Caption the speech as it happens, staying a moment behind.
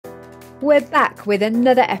We're back with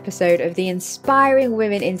another episode of the Inspiring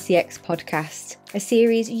Women in CX podcast, a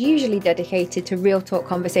series usually dedicated to real talk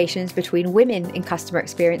conversations between women in customer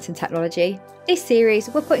experience and technology. This series,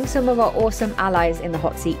 we're putting some of our awesome allies in the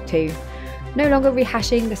hot seat too. No longer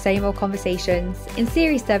rehashing the same old conversations. In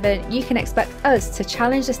Series 7, you can expect us to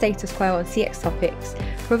challenge the status quo on CX topics,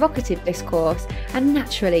 provocative discourse, and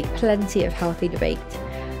naturally plenty of healthy debate.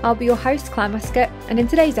 I'll be your host, Clare Muscat, and in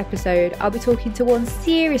today's episode, I'll be talking to one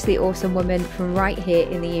seriously awesome woman from right here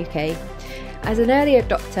in the UK. As an early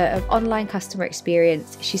adopter of online customer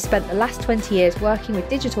experience, she spent the last 20 years working with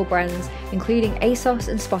digital brands, including ASOS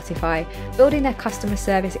and Spotify, building their customer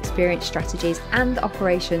service experience strategies and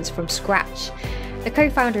operations from scratch. The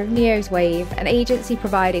co-founder of Neo's Wave, an agency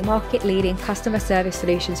providing market-leading customer service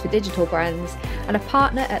solutions for digital brands, and a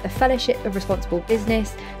partner at the Fellowship of Responsible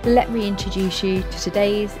Business, let me introduce you to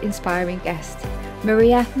today's inspiring guest,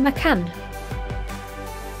 Maria McCann.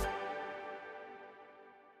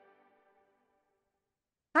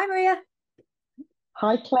 Hi, Maria.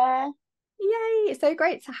 Hi, Claire. Yay, it's so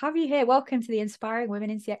great to have you here. Welcome to the Inspiring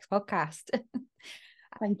Women in CX podcast.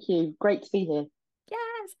 Thank you. Great to be here.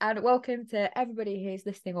 Yes, and welcome to everybody who's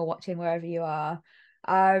listening or watching wherever you are.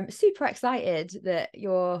 Super excited that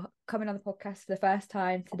you're coming on the podcast for the first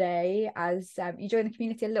time today, as you joined the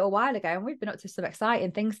community a little while ago, and we've been up to some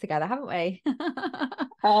exciting things together, haven't we?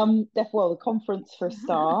 Well, the conference for a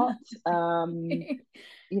start. And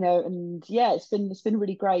yeah, it's been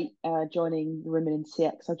really great joining the Women in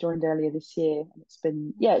CX. I joined earlier this year, and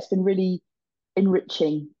it's been really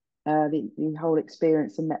enriching, the whole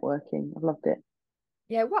experience and networking. I've loved it.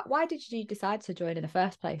 Yeah, why did you decide to join in the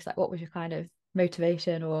first place? Like, what was your kind of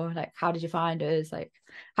motivation, or like, how did you find us? Like,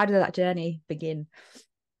 how did that journey begin?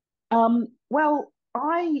 Well,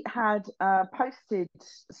 I had posted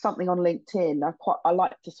something on LinkedIn. I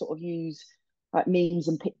like to sort of use like memes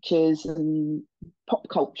and pictures and pop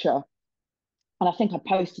culture, and I think I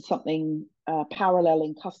posted something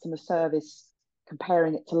paralleling customer service,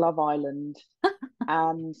 comparing it to Love Island,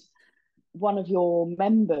 and one of your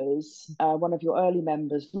members, one of your early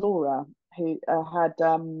members, Laura, who had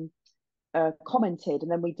commented, and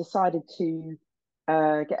then we decided to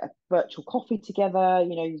get a virtual coffee together.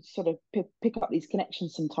 You know, you sort of pick up these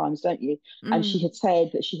connections sometimes, don't you? And she had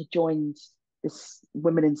said that she had joined this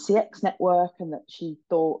Women in CX network, and that she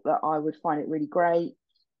thought that I would find it really great.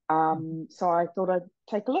 So I thought I'd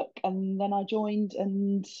take a look, and then I joined,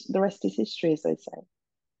 and the rest is history, as they say.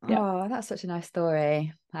 Yeah. Oh, that's such a nice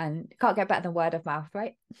story, and can't get better than word of mouth,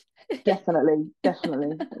 right? Definitely,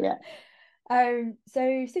 yeah.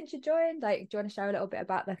 So since you joined, like, do you want to share a little bit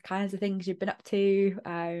about the kinds of things you've been up to,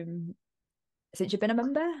 since you've been a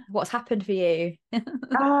member? What's happened for you?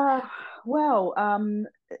 uh well, other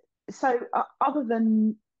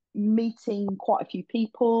than meeting quite a few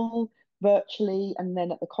people virtually and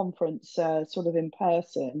then at the conference, sort of in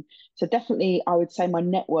person, so definitely I would say my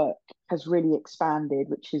network has really expanded,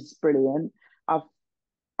 which is brilliant. I've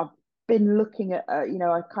been looking at, I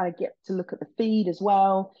kind of get to look at the feed as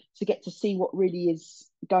well to get to see what really is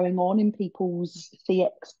going on in people's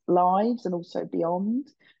CX lives and also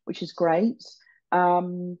beyond, which is great.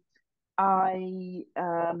 Um, I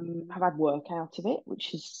have had work out of it,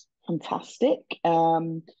 which is fantastic.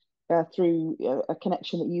 Through a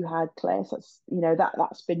connection that you had, Claire. So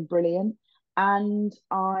that's been brilliant. And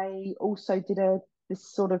I also did this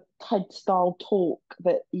sort of TED style talk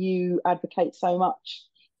that you advocate so much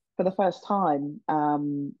for the first time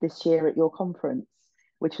this year at your conference,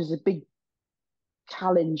 which was a big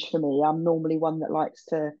challenge for me. I'm normally one that likes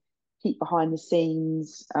to keep behind the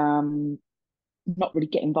scenes, not really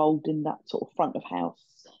get involved in that sort of front of house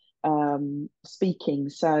speaking.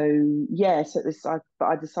 So yeah,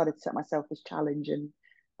 I decided to set myself this challenge, and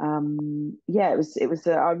yeah, it was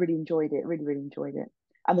I really enjoyed it, really enjoyed it,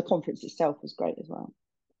 and the conference itself was great as well.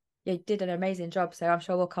 You did an amazing job, so I'm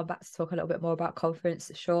sure we'll come back to talk a little bit more about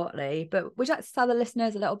conference shortly. But would you like to tell the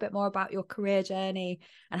listeners a little bit more about your career journey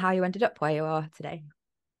and how you ended up where you are today?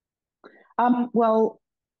 Well,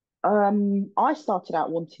 I started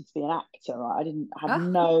out wanting to be an actor. Right? I didn't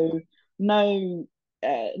have Oh.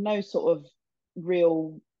 no sort of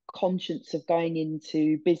real conscience of going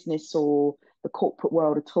into business or the corporate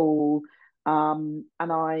world at all. And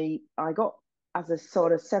I got, as a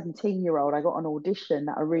sort of 17-year-old, I got an audition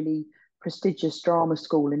at a really prestigious drama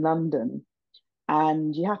school in London,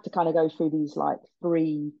 and you have to kind of go through these like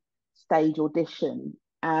 3-stage audition,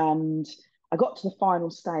 and I got to the final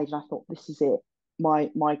stage and I thought, this is it, my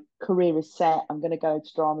career is set. I'm going to go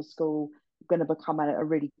to drama school. I'm going to become a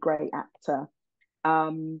really great actor.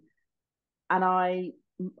 And I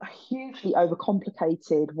hugely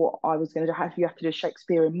overcomplicated what I was going to do. You have to do a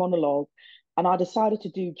Shakespearean monologue. And I decided to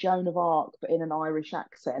do Joan of Arc, but in an Irish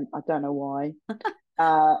accent. I don't know why.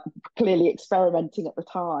 Uh, Clearly experimenting at the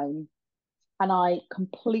time. And I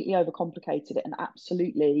completely overcomplicated it and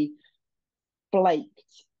absolutely flaked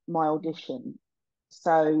my audition.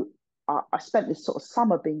 So I spent this sort of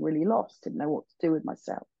summer being really lost, didn't know what to do with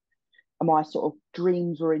myself. And my sort of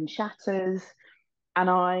dreams were in shatters. And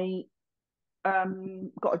I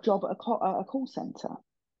got a job at a call centre,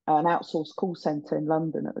 an outsourced call centre in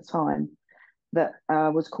London at the time that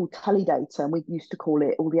was called Teledata. And we used to call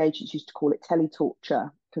it, all the agents used to call it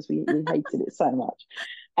teletorture because we hated it so much.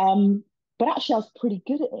 But actually, I was pretty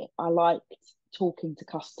good at it. I liked talking to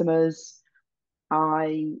customers.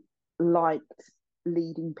 I liked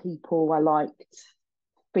leading people. I liked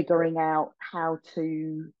figuring out how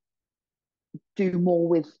to do more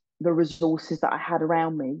with the resources that I had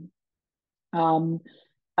around me. Um,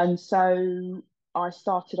 and so I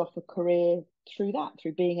started off a career through that,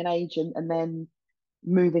 through being an agent and then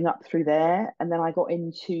moving up through there. And then I got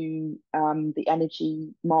into the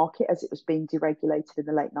energy market as it was being deregulated in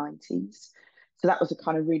the late 90s. So that was a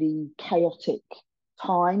kind of really chaotic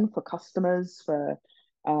time for customers, for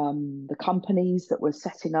the companies that were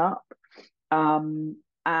setting up. And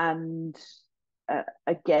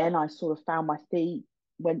again, I sort of found my feet,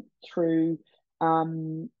 went through,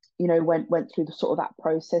 went through the sort of that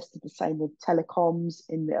process. Did the same with telecoms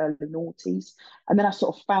in the early noughties, and then I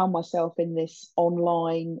sort of found myself in this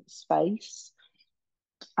online space.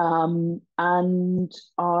 And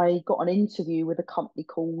I got an interview with a company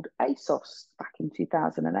called ASOS back in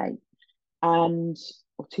 2008 and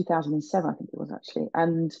or 2007, I think it was actually.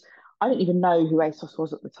 And I didn't even know who ASOS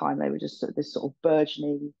was at the time. They were just sort of this sort of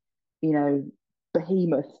burgeoning, you know,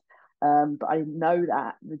 behemoth. But I didn't know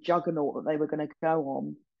that the juggernaut that they were going to go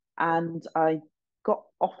on. And I got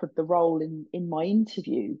offered the role in my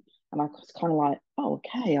interview, and I was kind of like, oh,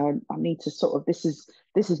 okay, I need to sort of this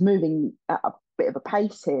is moving at a bit of a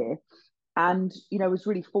pace here, and was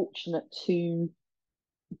really fortunate to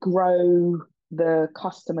grow the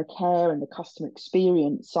customer care and the customer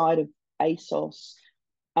experience side of ASOS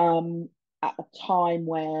at a time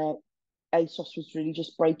where ASOS was really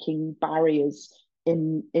just breaking barriers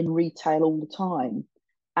in retail all the time.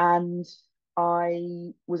 And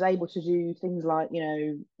I was able to do things like,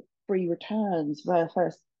 free returns, the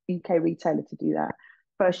first UK retailer to do that,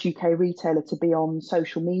 first UK retailer to be on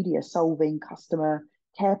social media solving customer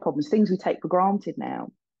care problems, things we take for granted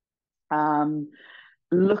now.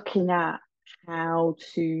 Looking at how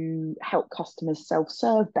to help customers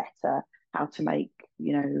self-serve better, how to make,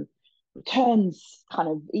 returns kind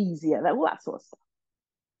of easier, all that sort of stuff.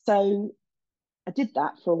 So I did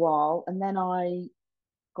that for a while, and then I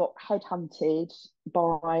got headhunted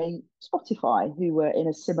by Spotify, who were in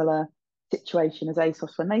a similar situation as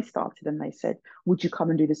ASOS when they started, and they said, "Would you come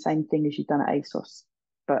and do the same thing as you've done at ASOS,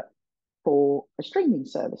 but for a streaming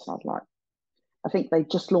service?" And I was like, I think they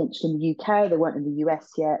just launched in the UK. They weren't in the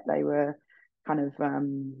US yet. They were kind of,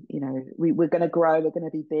 we're going to grow, we're going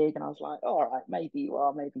to be big. And I was like, oh, all right, maybe you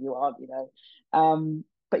are, maybe you aren't.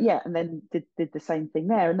 But yeah, and then did the same thing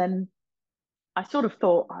there. And then I sort of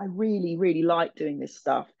thought, I really, really like doing this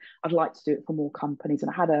stuff. I'd like to do it for more companies.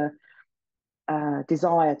 And I had a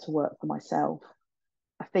desire to work for myself.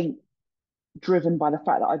 I think driven by the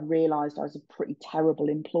fact that I'd realised I was a pretty terrible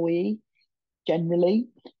employee generally.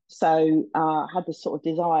 So I had this sort of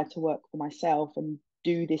desire to work for myself and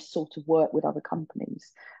do this sort of work with other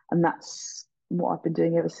companies. And that's what I've been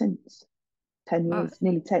doing ever since. 10 Wow, years,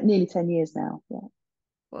 nearly 10 years now. Yeah.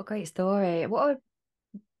 what a great story. What a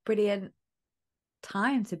brilliant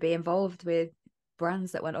time to be involved with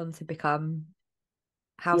brands that went on to become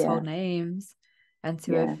household Yeah. names and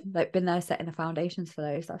to Yeah. have like been there setting the foundations for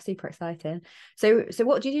those. That's super exciting. So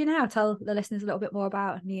what do you do now? Tell the listeners a little bit more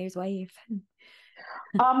about Neo's Wave.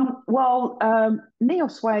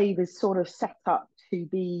 Neos Wave is sort of set up to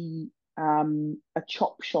be a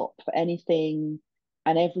chop shop for anything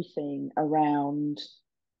and everything around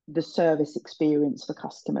the service experience for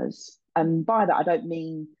customers. And by that, I don't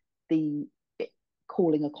mean the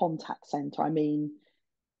calling a contact center. I mean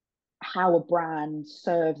how a brand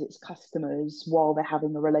serves its customers while they're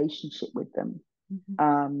having a relationship with them.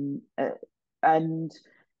 Mm-hmm. And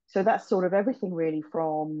so that's sort of everything really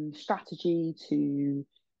from strategy to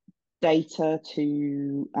data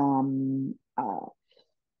to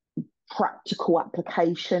practical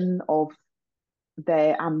application of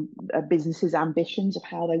their business's ambitions of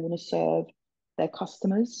how they want to serve their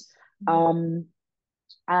customers. Um,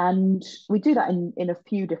 and we do that in a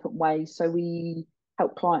few different ways. So we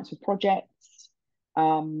help clients with projects.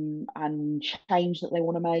 and change that they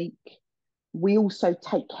want to make. We also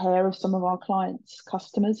take care of some of our clients'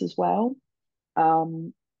 customers as well.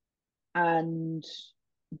 Um, and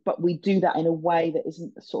but we do that in a way that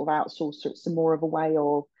isn't sort of outsourced. So it's more of a way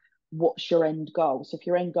of what's your end goal. So if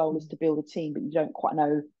your end goal is to build a team, but you don't quite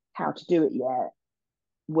know how to do it yet,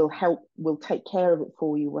 we'll take care of it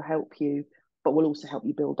for you, we'll help you, but we'll also help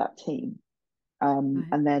you build that team. Right.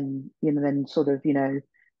 And then, then sort of,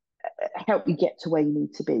 help you get to where you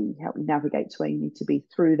need to be, help you navigate to where you need to be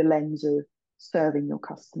through the lens of serving your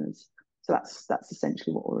customers. So that's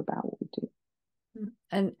essentially what we're about, what we do.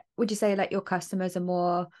 And would you say like your customers are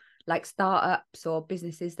more like startups or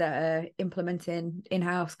businesses that are implementing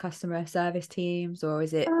in-house customer service teams, or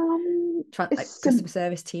is it like It's customer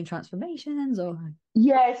service team transformations, or?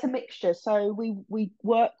 Yeah, it's a mixture. So we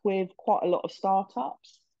work with quite a lot of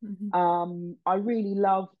startups. Mhm. I really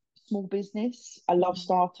love small business. I love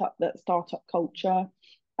startup culture.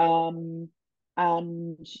 Um,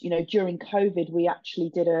 and during COVID,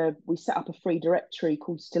 we set up a free directory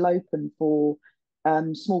called Still Open for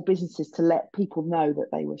small businesses to let people know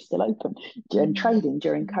that they were still open and Mhm. trading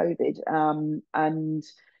during Mhm. COVID. And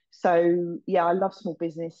so yeah, I love small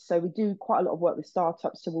business. So we do quite a lot of work with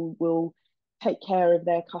startups. So we'll take care of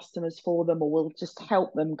their customers for them, or we'll just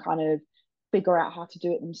help them kind of figure out how to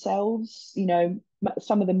do it themselves.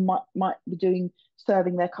 Some of them might be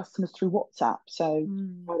serving their customers through WhatsApp. So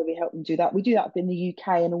Mm. how do we help them do that? We do that in the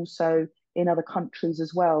UK and also in other countries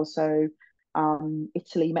as well. So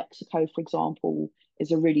Italy, Mexico, for example,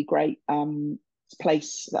 is a really great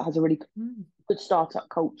place that has a really Mm. good startup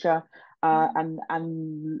culture, Mm.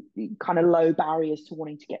 and kind of low barriers to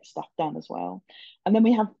wanting to get stuff done as well. And then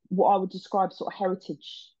we have what I would describe sort of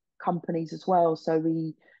heritage companies as well. So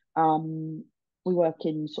we work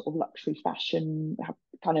in sort of luxury fashion, have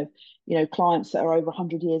kind of clients that are over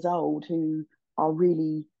 100 years old who are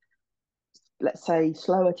really, let's say,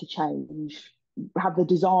 slower to change, have the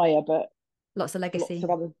desire, but Lots of lots legacy. of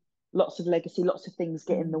other lots of legacy, lots of things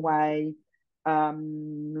get in the Mm. way,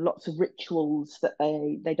 lots of rituals that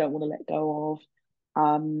they don't want to let go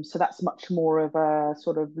of. So that's much more of a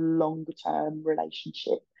sort of longer term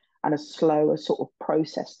relationship and a slower sort of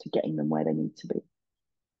process to getting them where they need to be.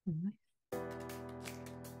 Mhm.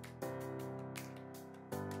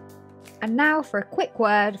 And now for a quick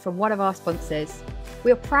word from one of our sponsors.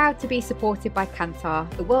 We are proud to be supported by Kantar,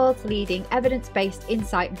 the world's leading evidence-based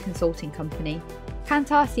insight and consulting company.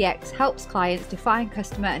 Kantar CX helps clients define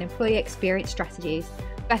customer and employee experience strategies,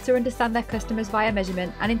 better understand their customers via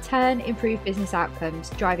measurement, and in turn improve business outcomes,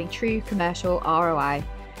 driving true commercial ROI.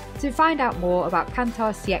 To find out more about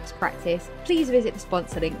Kantar's CX practice, please visit the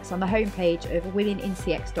sponsor links on the homepage of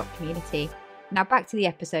womeninCX.community. Now back to the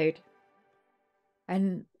episode.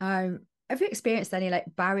 And have you experienced any like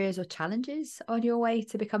barriers or challenges on your way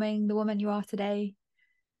to becoming the woman you are today?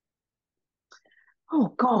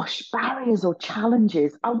 Oh gosh, barriers or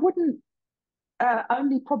challenges. I wouldn't,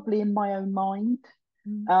 only probably in my own mind.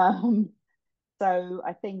 Mm. Um, so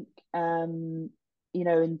I think, in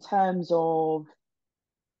terms of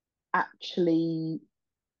actually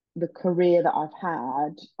the career that I've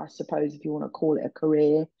had, I suppose if you want to call it a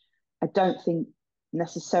career, I don't think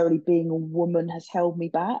necessarily being a woman has held me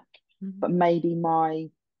back, Mhm. but maybe my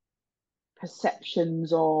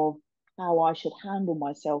perceptions of how I should handle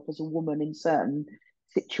myself as a woman in certain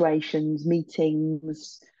situations,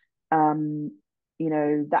 meetings, um,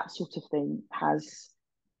 that sort of thing has,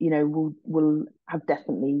 will have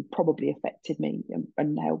definitely probably affected me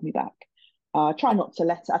and held me back. I try not to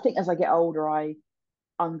let it. I think as I get older, I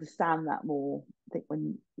understand that more. I think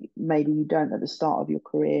when maybe you don't at the start of your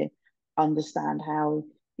career understand how,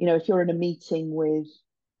 if you're in a meeting with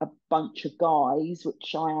a bunch of guys,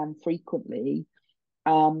 which I am frequently,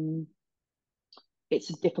 um, it's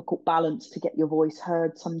a difficult balance to get your voice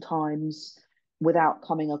heard sometimes without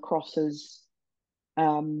coming across as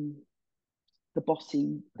um, the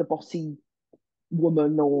bossy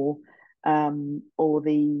woman, or the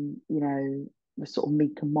sort of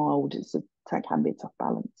meek and mild. It can be a tough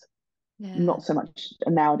balance. Yeah. Not so much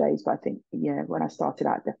nowadays, but I think when I started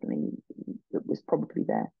out, definitely it was probably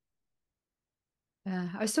there.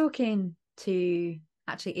 I was talking to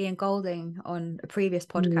actually Ian Golding on a previous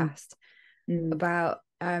Mm, podcast mm, about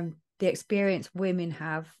the experience women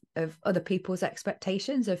have of other people's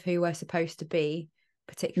expectations of who we're supposed to be,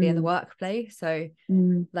 particularly in the mm, workplace. So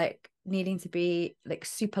mm, like needing to be like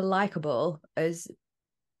super likable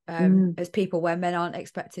mm. as people where men aren't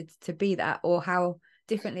expected to be that, or how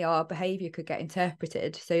differently our behavior could get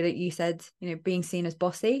interpreted. So that you said, being seen as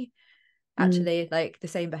bossy, Mm. actually like the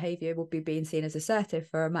same behavior will be being seen as assertive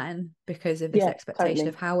for a man because of this Yeah, expectation totally.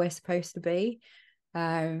 of how we're supposed to be.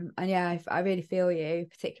 And yeah, I really feel you,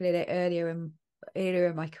 particularly earlier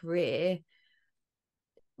in my career,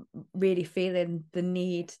 really feeling the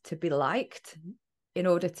need to be liked in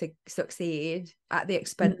order to succeed at the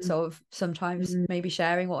expense of sometimes maybe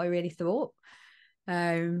sharing what I really thought.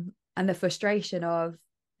 And the frustration of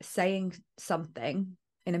saying something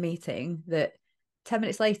in a meeting that 10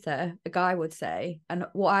 minutes later a guy would say, and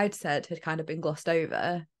what I'd said had kind of been glossed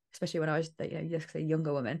over, especially when I was, just a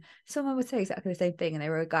younger woman. Someone would say exactly the same thing and they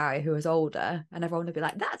were a guy who was older, and everyone would be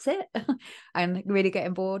like, that's it. And really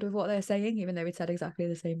getting bored with what they're saying, even though we'd said exactly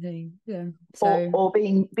the same thing. Yeah. So or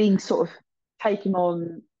being sort of taking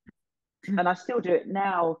on, and I still do it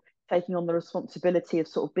now, taking on the responsibility of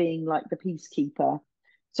sort of being like the peacekeeper.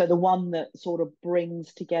 So the one that sort of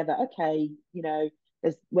brings together, okay,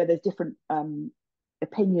 there's different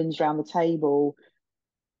opinions around the table,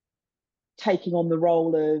 taking on the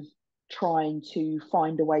role of trying to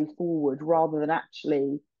find a way forward rather than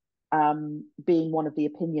actually being one of the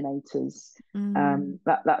opinionators.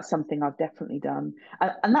 That's something I've definitely done,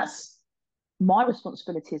 and that's my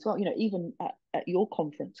responsibility as well. Even at your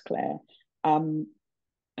conference, Claire, um,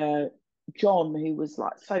 John, who was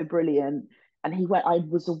like so brilliant, and he went. I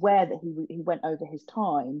was aware that he went over his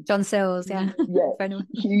time. John Sills, yeah. Yeah,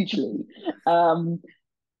 hugely. And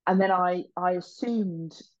then I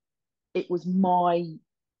assumed it was my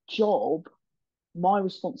job, my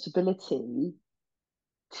responsibility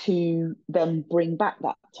to then bring back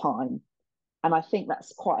that time. And I think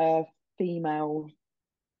that's quite a female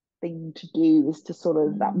thing to do, is to sort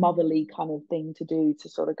of that motherly kind of thing to do, to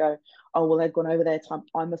sort of go, oh well, they've gone over their time,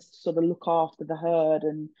 I must sort of look after the herd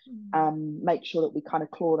and make sure that we kind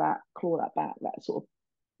of claw that back, that sort of,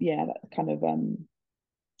 yeah, that kind of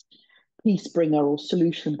peace bringer or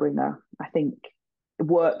solution bringer. I think it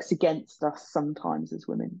works against us sometimes as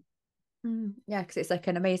women. Yeah, because it's like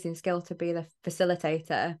an amazing skill to be the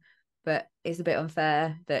facilitator, but it's a bit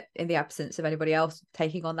unfair that in the absence of anybody else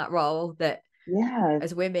taking on that role, that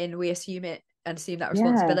as women we assume that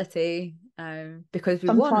responsibility, because we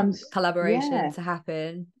want Sometimes, collaboration to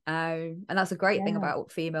happen, and that's a great thing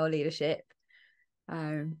about female leadership.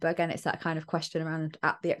 But again, it's that kind of question around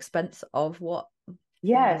at the expense of what.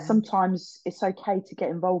 Sometimes it's okay to get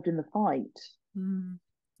involved in the fight.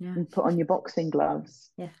 Yeah, And put on your boxing gloves.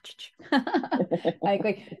 Yeah. I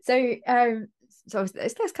agree. So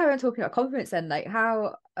let's carry on talking about conference then. Like,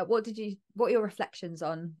 what are your reflections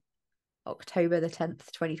on October the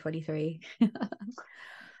 10th, 2023?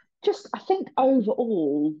 Just, I think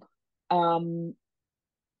overall,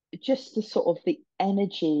 just the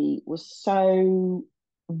energy was so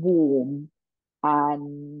warm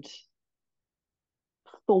and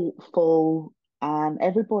thoughtful, and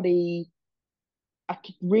I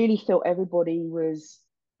could really feel everybody was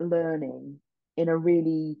learning in a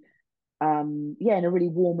really in a really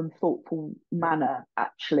warm and thoughtful manner,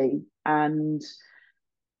 actually. And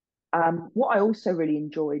what I also really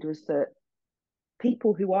enjoyed was that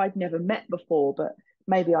people who I'd never met before, but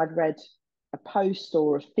maybe I'd read a post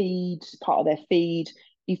or a feed, part of their feed,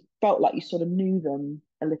 you felt like you sort of knew them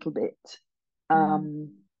a little bit.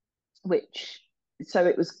 Which, so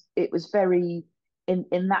it was very,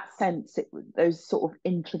 in that sense, it was those sort of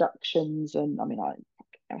introductions. And I mean, I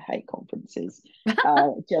hate conferences.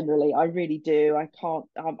 Generally, I really do. I can't.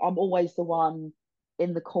 I'm always the one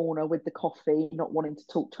in the corner with the coffee, not wanting to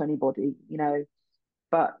talk to anybody.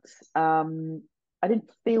 But I didn't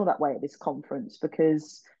feel that way at this conference,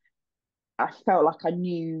 because I felt like I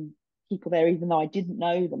knew people there, even though I didn't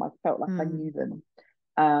know them. I felt like I knew them,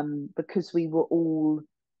 because we all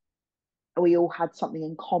had something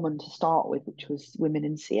in common to start with, which was women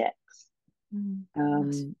in CX.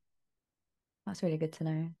 That's really good to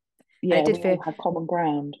know. Yeah, and it did feel all had common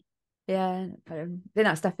ground. Yeah, I think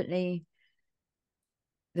that's definitely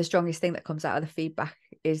the strongest thing that comes out of the feedback,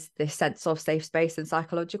 is this sense of safe space and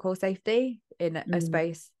psychological safety in a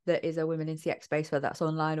space that is a women in CX space, whether that's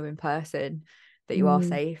online or in person, that you are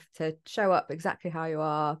safe to show up exactly how you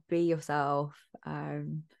are, be yourself,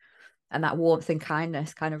 and that warmth and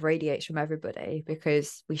kindness kind of radiates from everybody,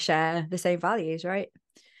 because we share the same values, right?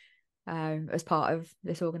 As part of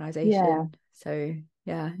this organization. So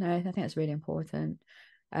yeah, no, I think that's really important.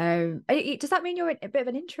 Does that mean you're a bit of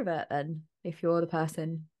an introvert then, if you're the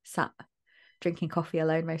person sat drinking coffee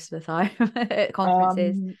alone most of the time at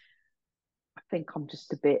conferences? I think I'm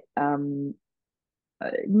just a bit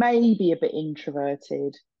maybe a bit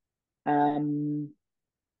introverted. I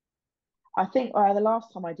think the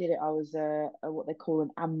last time I did it, I was what they call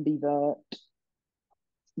an ambivert,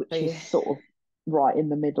 which is sort of right in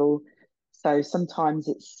the middle. So sometimes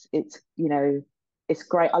it's it's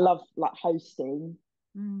great. I love like hosting,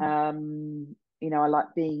 I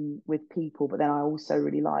like being with people, but then I also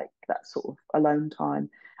really like that sort of alone time.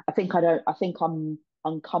 I think I'm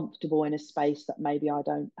uncomfortable in a space that maybe I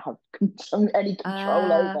don't have any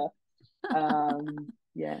control Ah, over.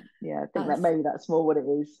 Yeah, I think that that's maybe that's more what it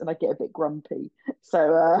is, and I get a bit grumpy.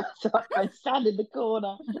 So, so I go stand in the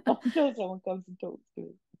corner until someone comes and talks to me.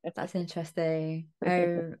 that's interesting.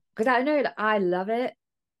 Because I know that I love it.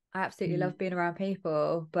 I absolutely Mm, love being around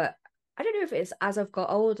people, but I don't know if it's as I've got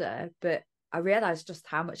older, but I realized just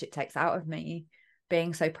how much it takes out of me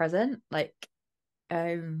being so present. Like,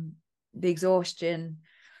 the exhaustion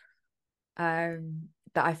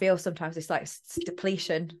that I feel sometimes, it's like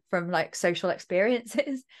depletion from like social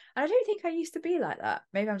experiences. And I don't think I used to be like that.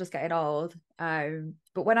 Maybe I'm just getting old.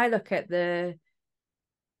 But when I look at the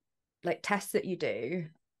like tests that you do,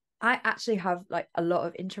 I actually have like a lot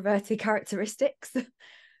of introverted characteristics.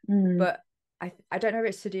 mm, But I don't know if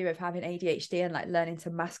it's to do with having ADHD and like learning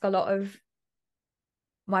to mask a lot of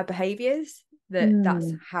my behaviors, that's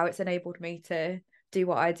mm, how it's enabled me to do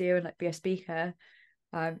what I do and like be a speaker.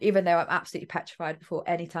 Even though I'm absolutely petrified before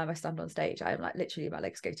any time I stand on stage, I'm like literally my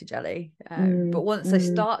legs go to jelly. But once I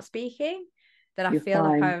mm. start speaking, then I You're feel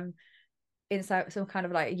like fine. I'm in some kind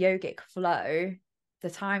of like yogic flow. The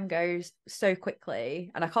time goes so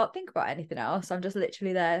quickly and I can't think about anything else. I'm just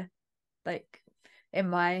literally there, like in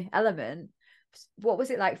my element. What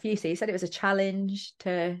was it like for you? So you said it was a challenge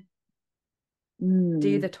to do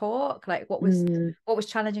Mm, the talk. Like mm. what was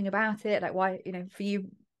challenging about it? Like why, for you,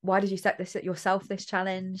 why did you set this at yourself, this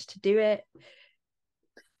challenge to do it?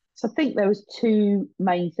 So I think there was two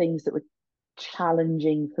main things that were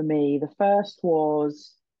challenging for me. The first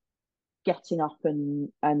was getting up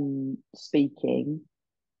and speaking.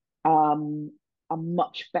 Um, I'm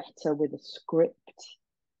much better with a script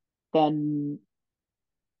than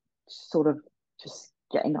sort of just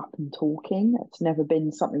getting up and talking. It's never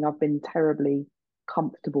been something I've been terribly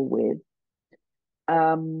comfortable with.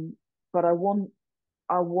 Um, but I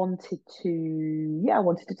wanted to, yeah, I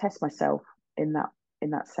wanted to test myself in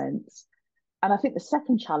that sense. And I think the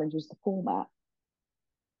second challenge was the format.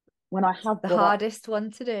 When I have The got up, hardest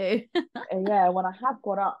one to do. yeah, when I have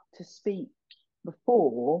got up to speak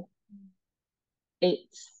before,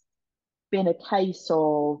 it's been a case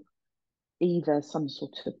of either some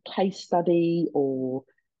sort of case study or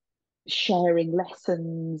sharing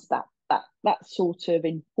lessons, that sort of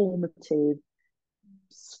informative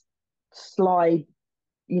slide,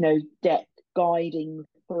 deck guiding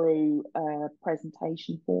through a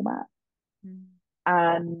presentation format.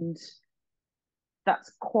 And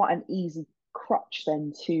that's quite an easy crutch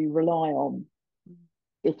then to rely on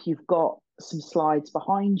if you've got some slides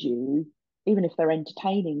behind you, even if they're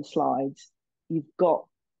entertaining slides, you've got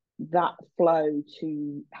that flow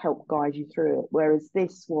to help guide you through it. Whereas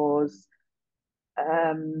this was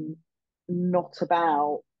um, not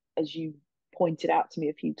about, as you pointed out to me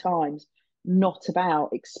a few times, not about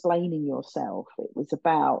explaining yourself. It was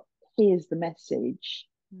about, here's the message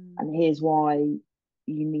and here's why you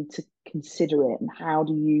need to consider it, and how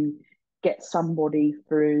do you get somebody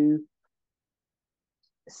through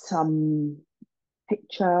some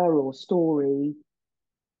picture or story,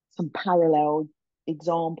 some parallel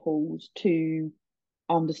examples to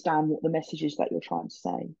understand what the message is that you're trying to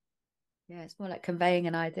say. Yeah, it's more like conveying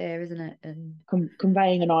an idea, isn't it? And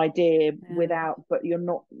Conveying an idea yeah, without, but you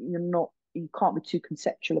can't be too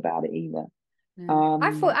conceptual about it either. yeah. Um,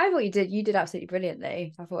 I thought you did absolutely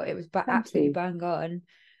brilliantly. I thought it was thank absolutely you, bang on.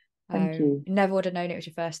 thank you. Never would have known it was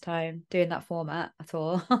your first time doing that format at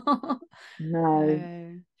all.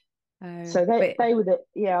 No, uh, so but they were the,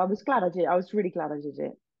 yeah. I was glad I did. I was really glad I did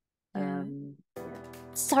it. yeah. Yeah.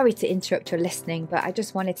 Sorry to interrupt your listening, but I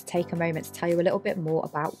just wanted to take a moment to tell you a little bit more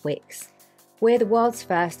about Wix. We're the world's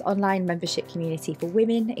first online membership community for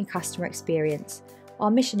women in customer experience.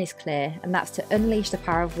 Our mission is clear, and that's to unleash the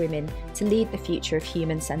power of women to lead the future of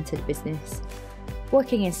human-centred business.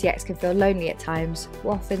 Working in CX can feel lonely at times.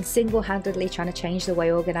 We're often single-handedly trying to change the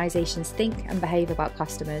way organisations think and behave about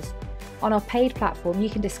customers. On our paid platform, you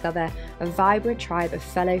can discover a vibrant tribe of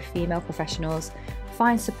fellow female professionals,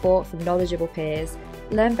 find support from knowledgeable peers,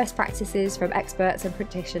 learn best practices from experts and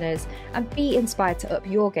practitioners, and be inspired to up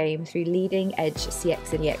your game through leading-edge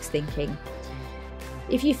CX and EX thinking.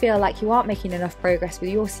 If you feel like you aren't making enough progress with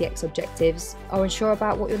your CX objectives, are unsure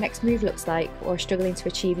about what your next move looks like, or are struggling to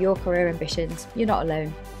achieve your career ambitions, you're not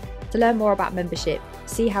alone. To learn more about membership,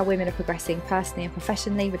 see how women are progressing personally and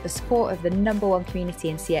professionally with the support of the #1 community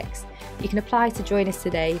in CX, you can apply to join us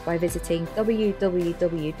today by visiting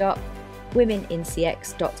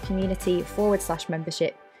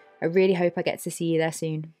www.womenincx.community/membership. I really hope I get to see you there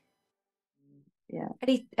soon. Yeah.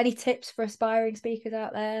 Any tips for aspiring speakers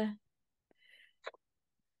out there?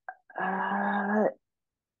 uh,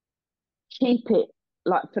 keep it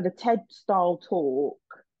like for the TED style talk,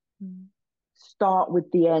 start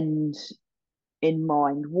with the end in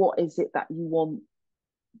mind. What is it that you want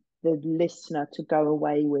the listener to go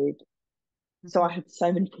away with? So I had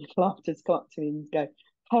so many people afterwards come up to me and go,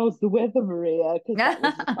 "How's the weather, Maria?" Because that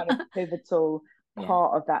was the kind of pivotal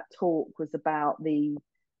part of that talk, was about the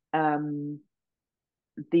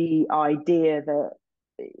idea that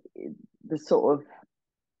the sort of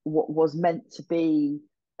what was meant to be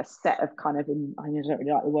a set of kind of, I don't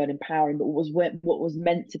really like the word empowering, but what was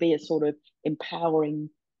meant to be a sort of empowering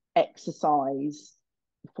exercise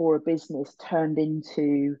for a business turned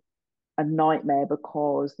into a nightmare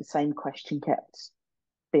because the same question kept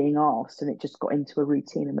being asked, and it just got into a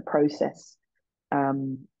routine in the process,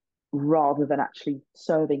 rather than actually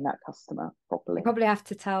serving that customer properly. You probably have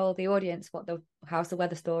to tell the audience what the how's the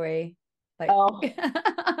weather story. Like,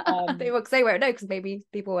 they won't know because maybe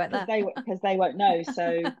people weren't there. Because they won't know.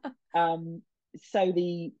 So, so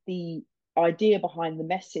the idea behind the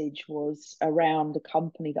message was around a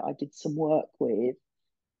company that I did some work with,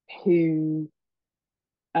 who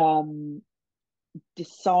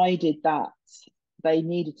decided that they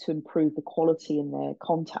needed to improve the quality in their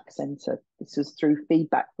contact center. This was through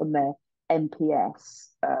feedback from their NPS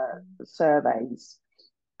surveys,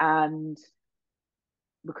 and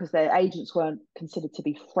because their agents weren't considered to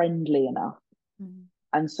be friendly enough.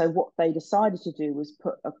 And so what they decided to do was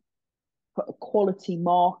put a quality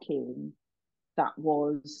mark in that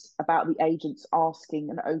was about the agents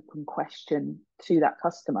asking an open question to that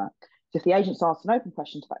customer. So if the agents asked an open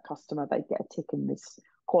question to that customer, they'd get a tick in this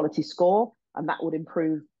quality score, and that would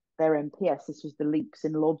improve their NPS. This was the leaps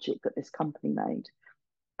in logic that this company made.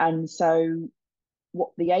 And so what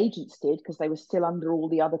the agents did, because they were still under all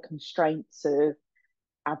the other constraints of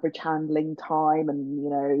average handling time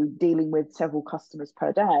and dealing with several customers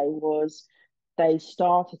per day, was they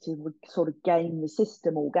started to sort of game the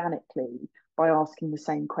system organically by asking the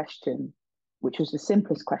same question, which was the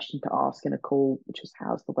simplest question to ask in a call, which was,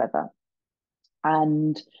 "How's the weather?"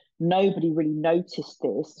 And nobody really noticed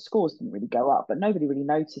this. The scores didn't really go up, but nobody really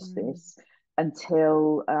noticed this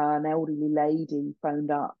until an elderly lady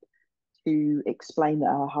phoned up to explain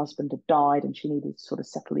that her husband had died and she needed to sort of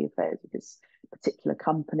settle the affairs of this particular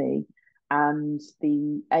company. And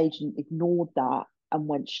the agent ignored that and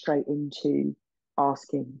went straight into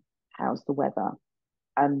asking, "How's the weather?"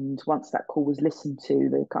 And once that call was listened to,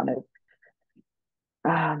 the kind of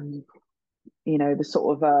the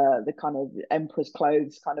sort of the kind of emperor's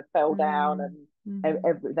clothes kind of fell down, and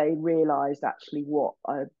they realized actually what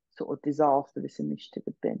a sort of disaster this initiative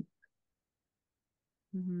had been.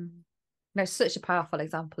 No, it's such a powerful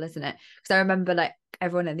example, isn't it? Because I remember, like,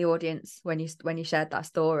 everyone in the audience, when you shared that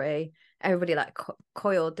story, everybody like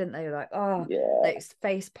coiled, didn't they? Like, oh, like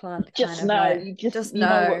face plant. You just know, like, you just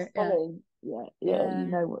know what's coming. Yeah, you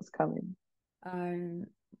know what's coming.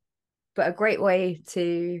 But a great way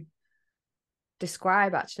to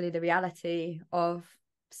describe actually the reality of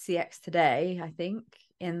CX today, I think,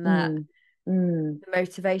 in that the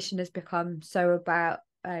motivation has become so about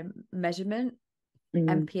measurement,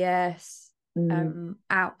 NPS,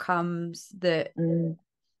 outcomes, that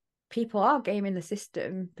people are gaming the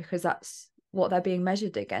system because that's what they're being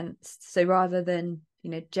measured against. So rather than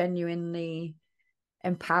genuinely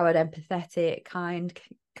empowered, empathetic, kind,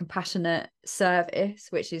 compassionate service,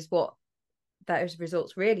 which is what those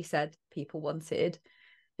results really said people wanted,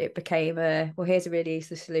 it became here's a really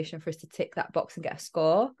easy solution for us to tick that box and get a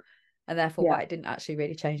score. And therefore why it didn't actually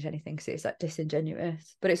really change anything, because it's like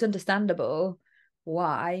disingenuous. But it's understandable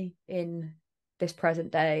why in this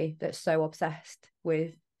present day that's so obsessed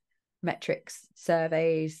with metrics,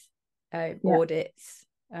 surveys, audits,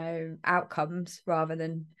 outcomes, rather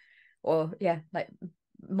than, like,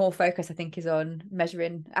 more focus I think is on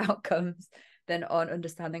measuring outcomes than on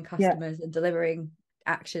understanding customers and delivering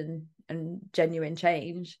action and genuine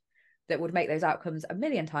change that would make those outcomes a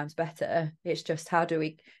million times better. It's just, how do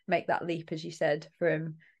we make that leap, as you said,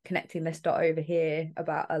 from connecting this dot over here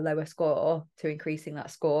about a lower score to increasing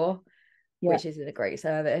that score, which is a great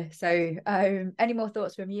service. So any more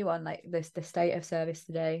thoughts from you on like the state of service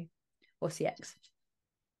today, or CX?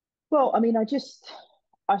 Well, I mean, I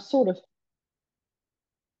sort of,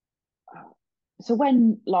 so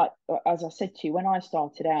when, like, as I said to you, when I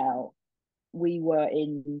started out, we were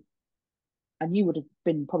in, and you would have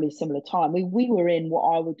been probably a similar time, we were in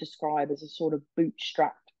what I would describe as a sort of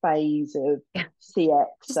bootstrapped phase of CX.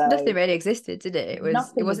 So nothing really existed, did it?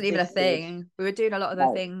 It wasn't even a thing. We were doing a lot of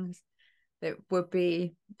the things that would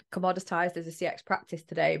be commoditized as a CX practice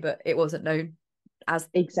today, but it wasn't known as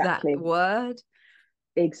that word.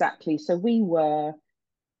 Exactly. So we were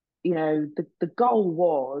the goal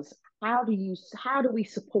was, how do we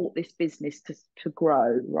support this business to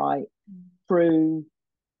grow, right? Through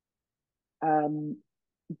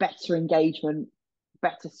better engagement,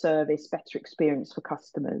 better service, better experience for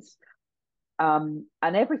customers. And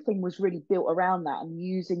everything was really built around that, and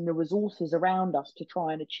using the resources around us to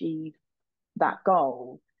try and achieve that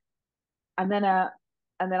goal. And then I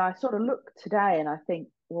sort of look today and I think,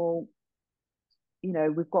 well,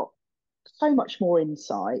 we've got so much more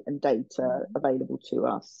insight and data available to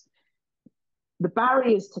us. The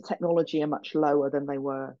barriers to technology are much lower than they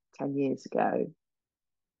were 10 years ago.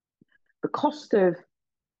 The cost of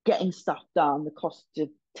getting stuff done, the cost of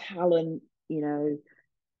talent,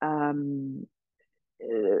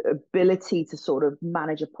 ability to sort of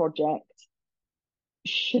manage a project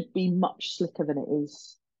should be much slicker than it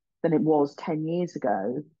was 10 years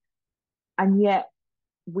ago. And yet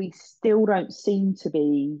we still don't seem to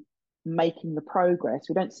be making the progress.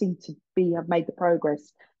 We don't seem to have made the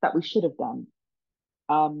progress that we should have done.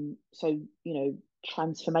 So,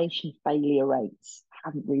 transformation failure rates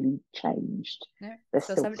haven't really changed. No, They're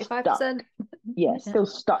still still 75%. stuck. Yeah, still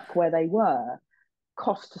stuck where they were.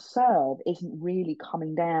 Cost to serve isn't really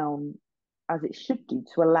coming down as it should do,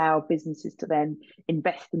 to allow businesses to then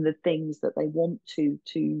invest in the things that they want to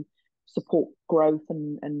support growth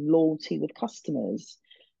and loyalty with customers.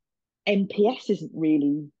 NPS isn't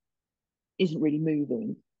really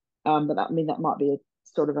moving. But that might be a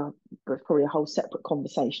sort of probably a whole separate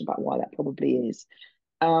conversation about why that probably is.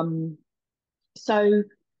 So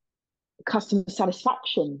customer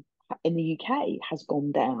satisfaction in the UK has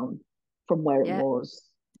gone down from where it was.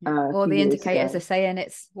 All the indicators are saying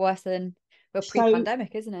it's worse than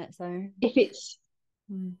pre-pandemic, isn't it? So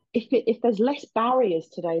if there's less barriers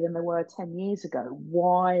today than there were 10 years ago,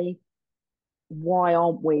 why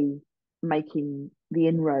aren't we making the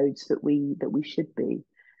inroads that we should be?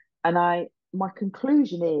 And my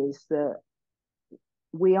conclusion is that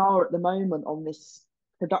we are at the moment on this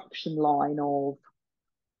production line of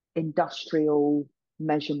industrial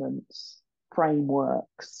measurements,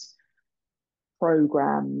 frameworks,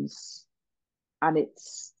 programs, and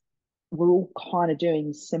we're all kind of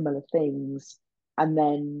doing similar things, and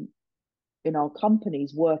then in our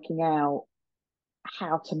companies working out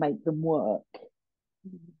how to make them work,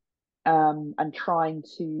 and trying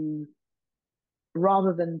to,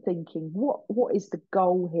 rather than thinking what is the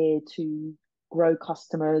goal here to grow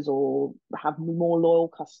customers or have more loyal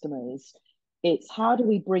customers, it's how do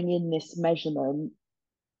we bring in this measurement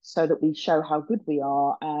so that we show how good we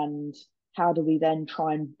are, and how do we then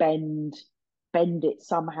try and bend it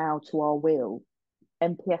somehow to our will.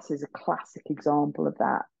 NPS is a classic example of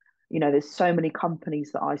that. There's so many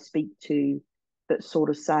companies that I speak to that sort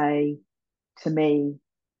of say to me,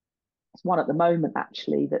 it's one at the moment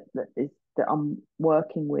actually that I'm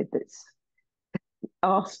working with that's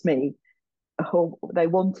asked me, they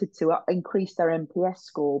wanted to increase their NPS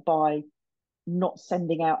score by not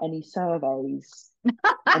sending out any surveys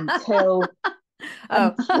until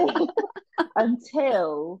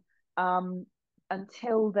until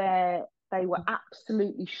they were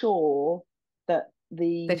absolutely sure that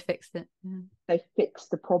they'd fixed it. They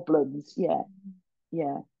fixed the problems.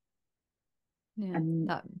 And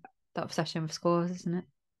that obsession with scores, isn't it?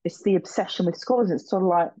 It's the obsession with scores. It's sort of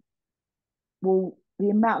like, well, the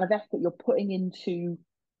amount of effort you're putting into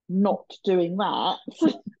not doing that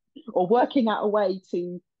or working out a way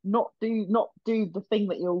to not do the thing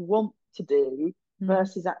that you want to do,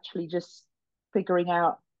 versus actually just figuring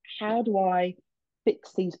out, how do I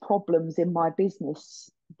fix these problems in my business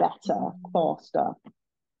better, faster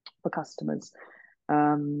for customers.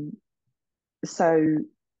 So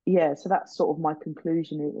that's sort of my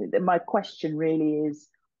conclusion. My question really is,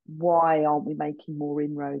 why aren't we making more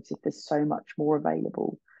inroads if there's so much more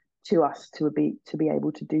available to us to be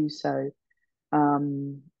able to do so?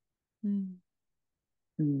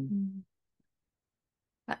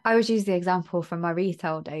 I always use the example from my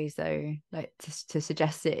retail days, though, like to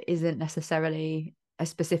suggest it isn't necessarily a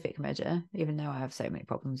specific measure, even though I have so many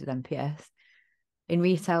problems with NPS. In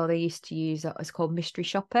retail, they used to use what's called mystery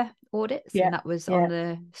shopper audits, and that was on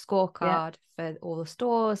the scorecard for all the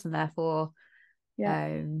stores, and therefore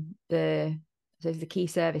the key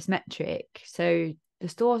service metric. So the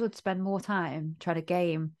stores would spend more time trying to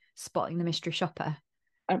game spotting the mystery shopper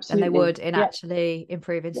than they would in actually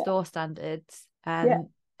improving store standards. And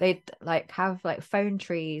they'd have phone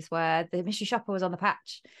trees where the mystery shopper was on the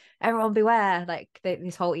patch. Everyone beware!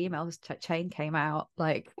 This whole email chain came out.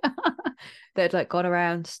 They'd gone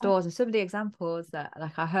around stores, and some of the examples that I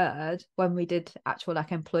heard when we did actual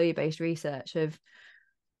employee-based research of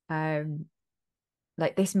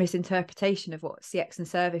like this misinterpretation of what CX and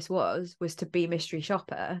service was to be mystery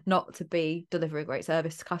shopper, not to be delivering great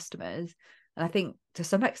service to customers. And I think to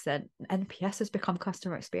some extent NPS has become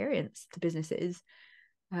customer experience to businesses,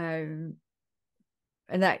 and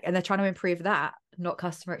they're trying to improve that, not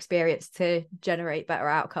customer experience to generate better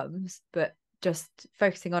outcomes, but just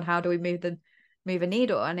focusing on how do we move a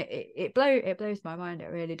needle. And it blows my mind,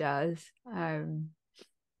 it really does. But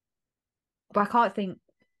I can't think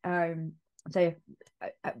so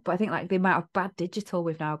but I think like the amount of bad digital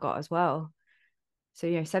we've now got as well. So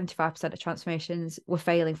 75% of transformations were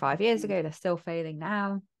failing 5 years ago, they're still failing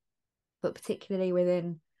now. But particularly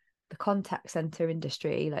within the contact center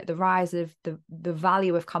industry, like the rise of the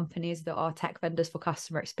value of companies that are tech vendors for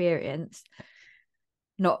customer experience,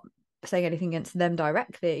 not saying anything against them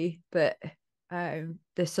directly, but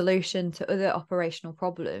the solution to other operational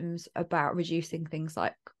problems about reducing things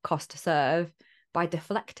like cost to serve by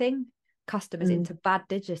deflecting customers into bad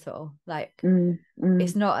digital. Like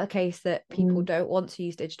it's not a case that people don't want to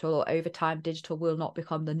use digital, or over time digital will not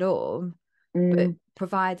become the norm, but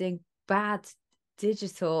providing bad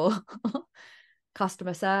digital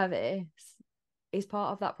customer service is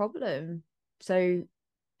part of that problem. So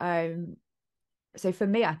for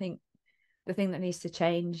me, I think the thing that needs to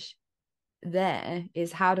change there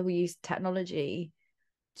is how do we use technology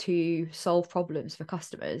to solve problems for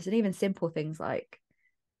customers, and even simple things like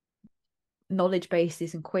knowledge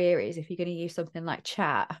bases and queries. If you're going to use something like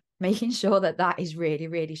chat, making sure that is really,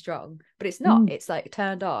 really strong, but it's not, it's like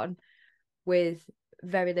turned on with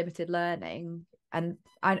very limited learning. And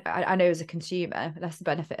I know as a consumer, that's the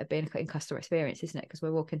benefit of being in customer experience, isn't it? Because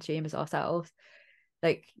we're all consumers ourselves.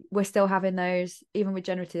 Like we're still having those, even with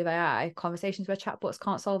generative AI, conversations where chatbots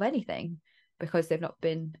can't solve anything because they've not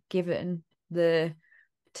been given the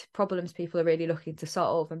problems people are really looking to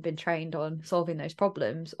solve and been trained on solving those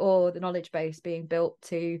problems, or the knowledge base being built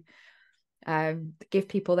to give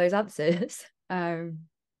people those answers. But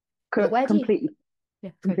where do completely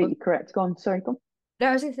you completely correct. Go on, sorry, go on. No,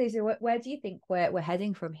 I was going to say, so where do you think we're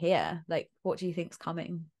heading from here? Like, what do you think's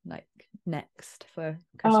coming like next for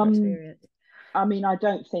customer experience? I mean, I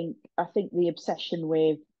think the obsession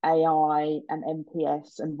with AI and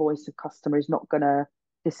NPS and voice of customer is not going to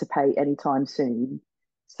dissipate anytime soon.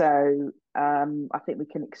 So I think we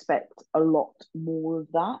can expect a lot more of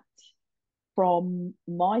that. From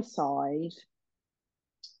my side,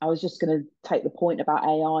 I was just going to take the point about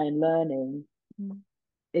AI and learning,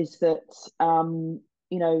 is that,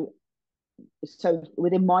 so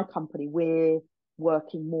within my company, we're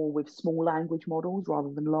working more with small language models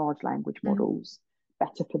rather than large language models.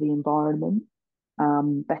 Better for the environment,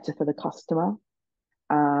 better for the customer,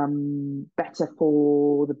 better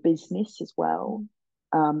for the business as well,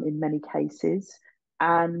 in many cases.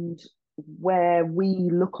 And where we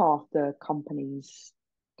look after companies'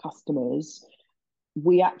 customers,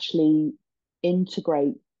 we actually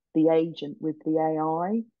integrate the agent with the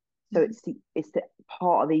AI. So it's the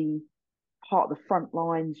part of the front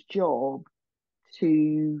line's job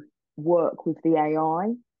to work with the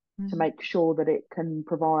AI to make sure that it can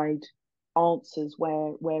provide answers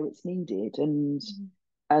where it's needed, and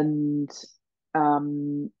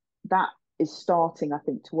that is starting, I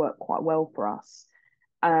think, to work quite well for us.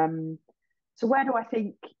 So where do I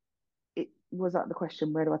think it was, that the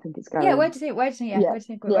question? Where do I think it's going? Yeah, where do you think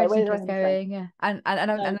it's going? Yeah, and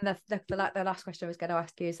the last question I was going to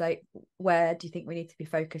ask you is like, where do you think we need to be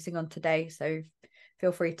focusing on today? So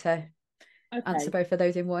feel free to answer both of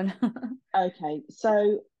those in one. Okay,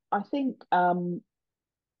 so I think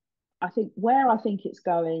where I think it's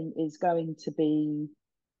going is going to be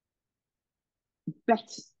better,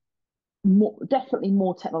 definitely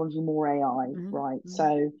more technology, more AI, right?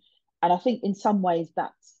 So, and I think in some ways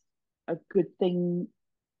that's a good thing.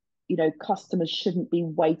 Customers shouldn't be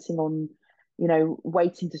waiting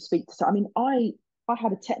to speak to. I mean, I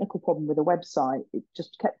had a technical problem with a website. It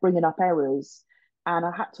just kept bringing up errors, and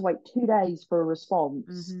I had to wait 2 days for a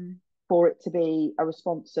response, for it to be a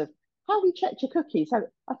response of, how we checked your cookies. So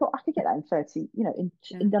I thought I could get that in 30, in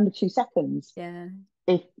under 2 seconds. Yeah.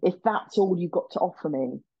 If that's all you've got to offer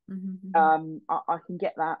me, I can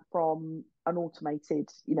get that from an automated,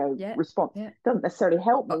 response. Yeah. Doesn't necessarily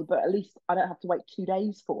help me, but at least I don't have to wait 2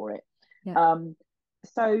 days for it. Yeah.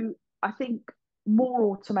 So I think more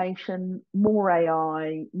automation, more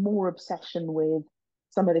AI, more obsession with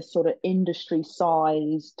some of this sort of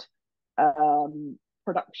industry-sized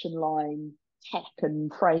production line tech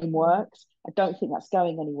and frameworks. I don't think that's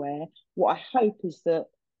going anywhere. My hope is that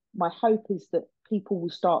people will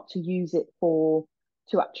start to use it to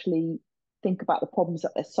actually think about the problems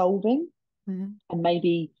that they're solving, and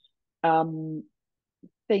maybe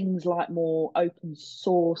things like more open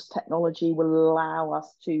source technology will allow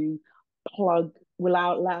us to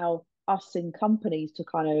allow us in companies to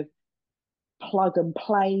kind of plug and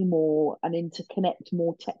play more and interconnect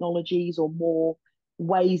more technologies or more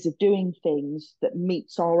ways of doing things that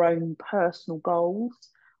meets our own personal goals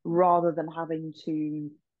rather than having to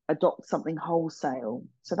adopt something wholesale.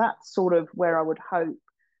 So that's sort of where I would hope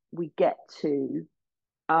we get to.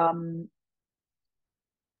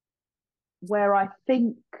 Where I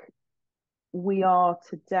think we are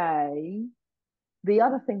today, the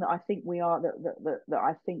other thing that I think we are that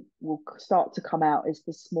I think will start to come out is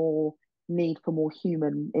this more need for more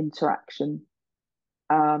human interaction.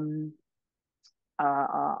 I'm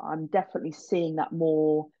definitely seeing that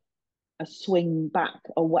more a swing back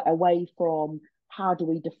away from how do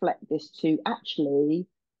we deflect this to actually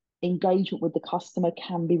engagement with the customer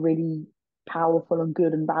can be really powerful and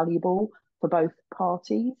good and valuable for both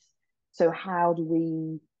parties. So how do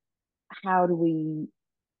we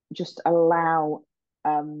just allow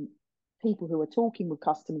people who are talking with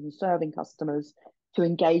customers and serving customers to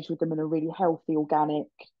engage with them in a really healthy, organic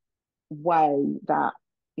way that,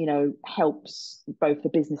 you know, helps both the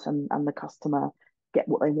business and the customer get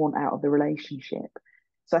what they want out of the relationship.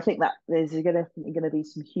 So I think that there's definitely going to be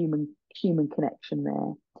some human connection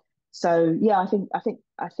there. So yeah, I think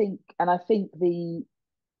the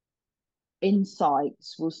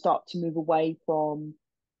insights will start to move away from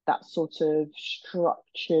that sort of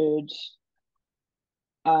structured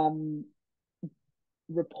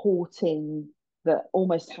reporting that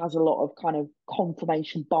almost has a lot of kind of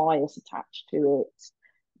confirmation bias attached to it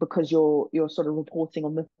because you're sort of reporting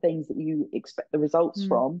on the things that you expect the results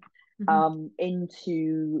from,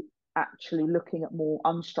 into actually looking at more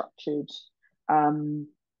unstructured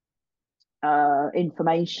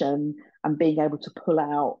information and being able to pull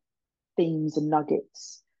out themes and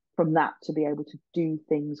nuggets from that to be able to do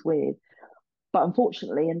things with. But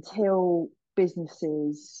unfortunately, until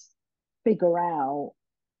businesses figure out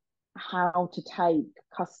how to take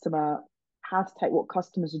what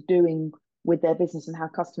customers are doing with their business and how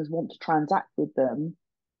customers want to transact with them,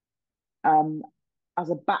 as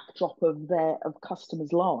a backdrop of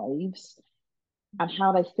customers' lives, and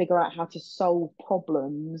how they figure out how to solve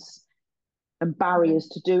problems and barriers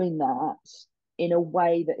to doing that in a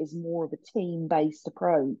way that is more of a team-based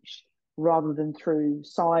approach rather than through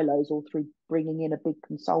silos or through bringing in a big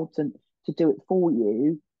consultant to do it for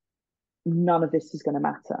you, none of this is going to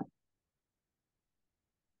matter.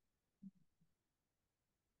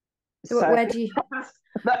 So where do you...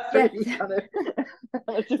 that's really kind of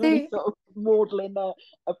that's a really sort of maudlin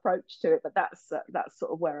approach to it, but that's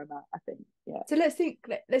sort of where I'm at, I think. Yeah. So let's think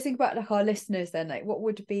about like our listeners then. Like, what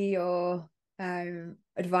would be your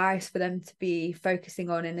advice for them to be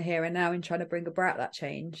focusing on in the here and now and trying to bring about that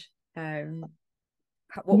change? What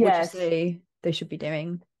would you say they should be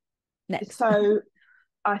doing next? So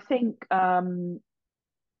I think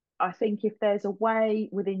if there's a way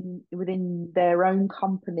within their own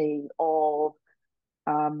company of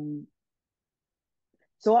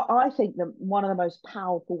so I think that one of the most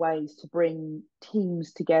powerful ways to bring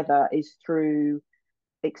teams together is through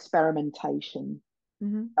experimentation,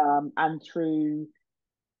 and through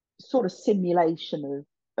sort of simulation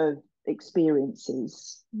of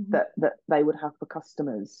experiences that they would have for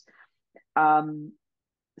customers. So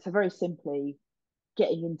very simply,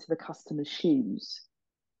 getting into the customer's shoes.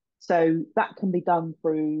 So that can be done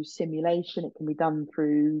through simulation. It can be done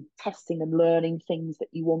through testing and learning things that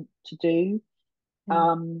you want to do.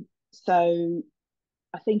 So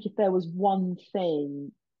I think if there was one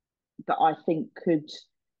thing that I think could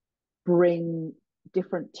bring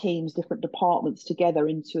different teams, different departments together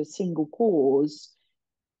into a single cause,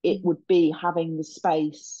 it would be having the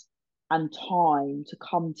space and time to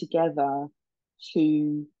come together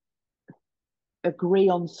to agree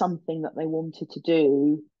on something that they wanted to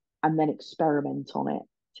do and then experiment on it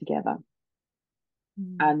together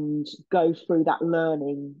and go through that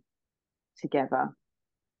learning together,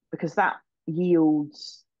 because that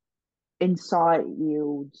yields insight, it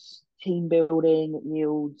yields team building, it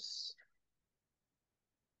yields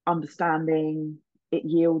understanding, it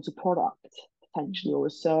yields a product potentially or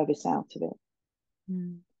a service out of it.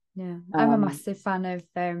 Yeah, I'm a massive fan of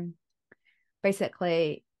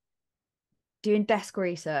basically doing desk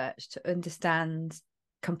research to understand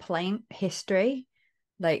complaint history,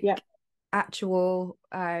 like actual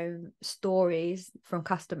stories from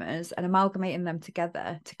customers, and amalgamating them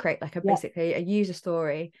together to create like basically a user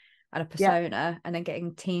story and a persona, and then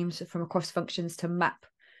getting teams from across functions to map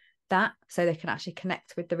that so they can actually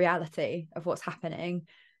connect with the reality of what's happening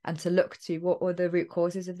and to look to what are the root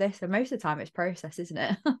causes of this. And most of the time it's process, isn't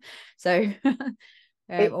it? So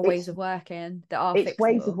or ways of working that are it's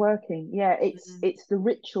ways of fixable. working. Yeah, it's the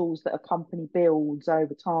rituals that a company builds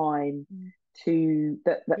over time to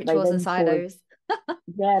that they Rituals and then sort of, silos.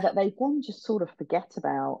 yeah, that they then just sort of forget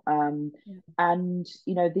about. And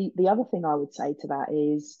the other thing I would say to that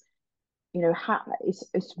is,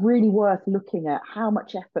 it's really worth looking at how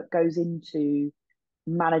much effort goes into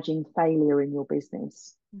managing failure in your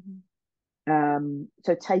business.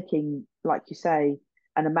 So taking, like you say,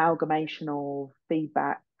 an amalgamation of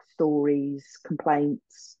feedback, stories,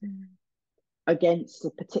 complaints against a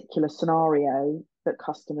particular scenario that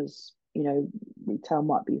customers, retail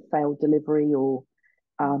might be failed delivery, or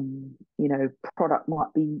product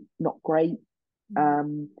might be not great,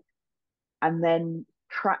 and then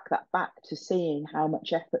track that back to seeing how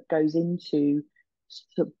much effort goes into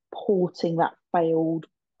supporting that failed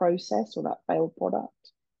process or that failed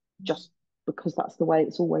product, just because that's the way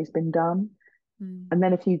it's always been done. And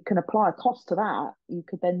then if you can apply a cost to that, you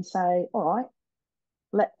could then say, all right,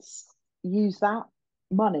 let's use that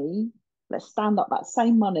money, let's stand up that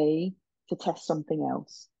same money to test something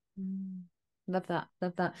else. Love that.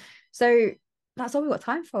 Love that. So that's all we've got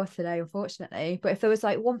time for today, unfortunately. But if there was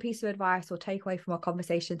like one piece of advice or takeaway from our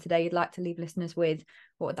conversation today you'd like to leave listeners with,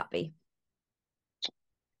 what would that be?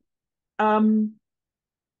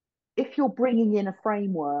 If you're bringing in a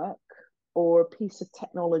framework or a piece of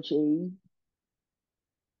technology,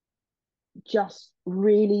 just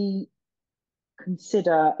really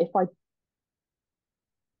consider, if I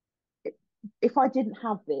didn't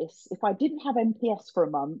have this, if I didn't have NPS for a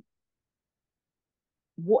month,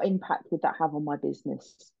 what impact would that have on my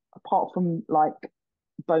business? Apart from like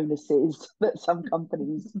bonuses that some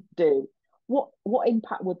companies do, what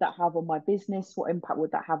impact would that have on my business? What impact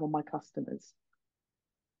would that have on my customers?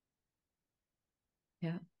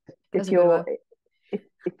 Yeah, If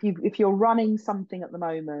you're running something at the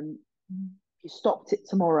moment, if you stopped it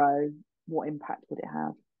tomorrow, what impact would it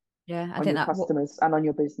have on your customers and on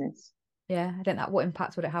your business? Yeah, I think that what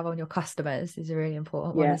impact would it have on your customers is a really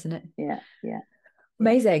important one, isn't it? Yeah.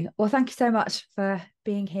 Amazing. Well, thank you so much for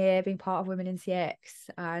being here, being part of Women in CX.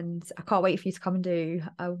 And I can't wait for you to come and do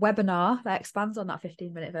a webinar that expands on that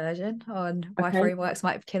 15-minute version on why frameworks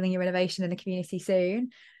might be killing your innovation in the community soon.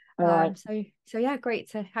 All right. So yeah, great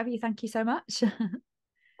to have you. Thank you so much.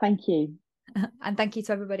 Thank you. And thank you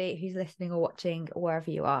to everybody who's listening or watching wherever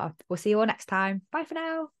you are. We'll see you all next time. Bye for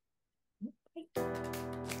now. Bye.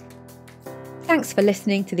 Thanks for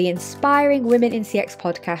listening to the Inspiring Women in CX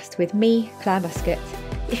podcast with me, Claire Muscat.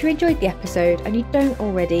 If you enjoyed the episode and you don't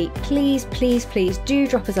already, please do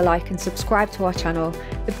drop us a like and subscribe to our channel.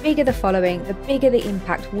 The bigger the following, the bigger the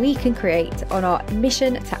impact we can create on our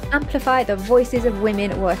mission to amplify the voices of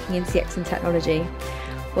women working in CX and technology.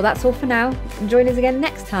 Well, that's all for now. Join us again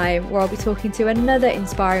next time where I'll be talking to another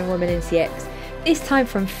inspiring woman in CX, this time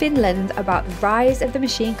from Finland, about the rise of the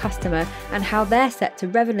machine customer and how they're set to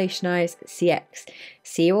revolutionise CX.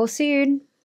 See you all soon.